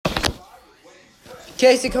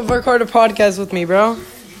Casey, come record a podcast with me, bro.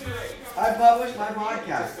 I published my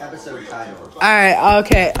podcast episode title. Alright,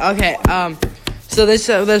 okay. So this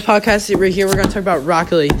podcast right here, we're gonna talk about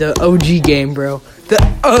Rocket League, the OG game, bro. The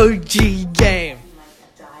OG game.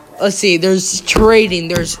 Let's see, there's trading,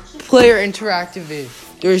 there's player interactivity,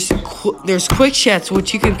 there's quick chats,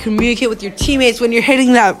 which you can communicate with your teammates when you're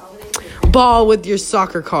hitting that ball with your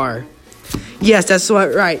soccer car. Yes, that's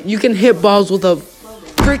right. You can hit balls with a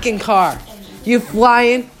freaking car. You fly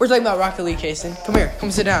in. We're talking about Rocket League, Kason. Come here.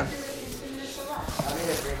 Come sit down.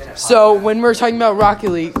 So, when we're talking about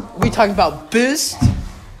Rocket League, we talking about boost,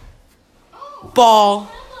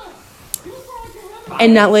 ball,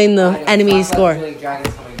 and not letting the enemy score.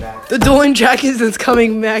 The Dueling Dragons is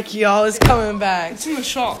coming back, y'all. It's coming back. It's in the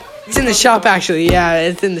shop. It's in the shop, actually. Yeah,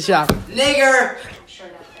 it's in the shop. Nigger!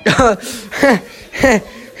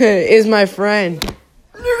 Is my friend.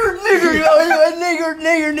 Nigger!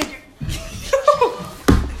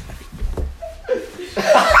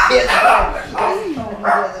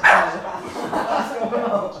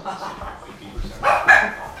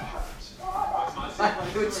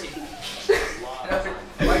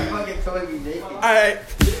 Alright.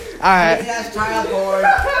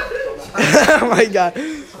 Oh my god.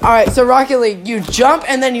 Alright, so Rocket League, you jump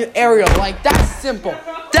and then you aerial. Like, that's simple.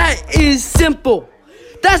 That is simple.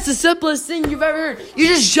 That's the simplest thing you've ever heard. You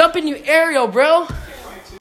just jump and you aerial, bro.